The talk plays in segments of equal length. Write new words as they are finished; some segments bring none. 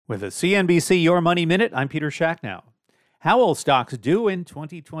With a CNBC Your Money Minute, I'm Peter Schacknow. How will stocks do in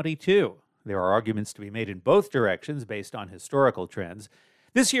 2022? There are arguments to be made in both directions based on historical trends.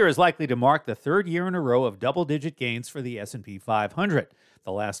 This year is likely to mark the third year in a row of double-digit gains for the S&P 500.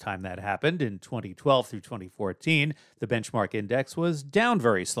 The last time that happened, in 2012 through 2014, the benchmark index was down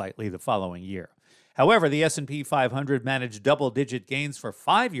very slightly the following year. However, the S&P 500 managed double-digit gains for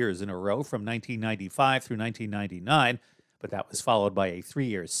 5 years in a row from 1995 through 1999, but that was followed by a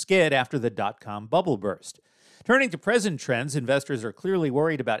 3-year skid after the dot-com bubble burst. Turning to present trends, investors are clearly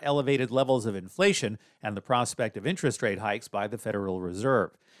worried about elevated levels of inflation and the prospect of interest rate hikes by the Federal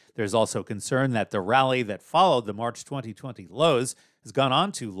Reserve. There's also concern that the rally that followed the March 2020 lows has gone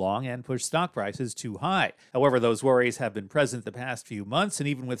on too long and pushed stock prices too high. However, those worries have been present the past few months, and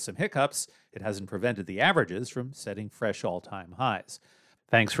even with some hiccups, it hasn't prevented the averages from setting fresh all-time highs.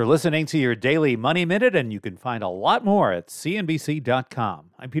 Thanks for listening to your daily Money Minute, and you can find a lot more at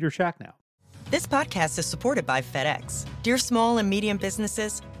cnbc.com. I'm Peter Schacknow. This podcast is supported by FedEx. Dear small and medium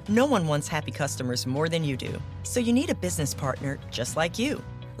businesses, no one wants happy customers more than you do. So you need a business partner just like you.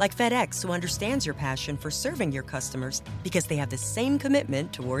 Like FedEx, who understands your passion for serving your customers because they have the same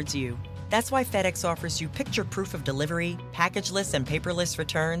commitment towards you. That's why FedEx offers you picture proof of delivery, packageless and paperless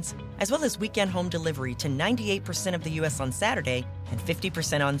returns, as well as weekend home delivery to 98% of the U.S. on Saturday and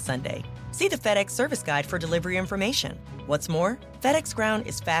 50% on Sunday. See the FedEx service guide for delivery information. What's more, FedEx Ground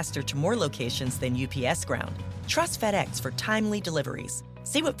is faster to more locations than UPS Ground. Trust FedEx for timely deliveries.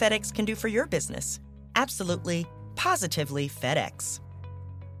 See what FedEx can do for your business. Absolutely, positively FedEx.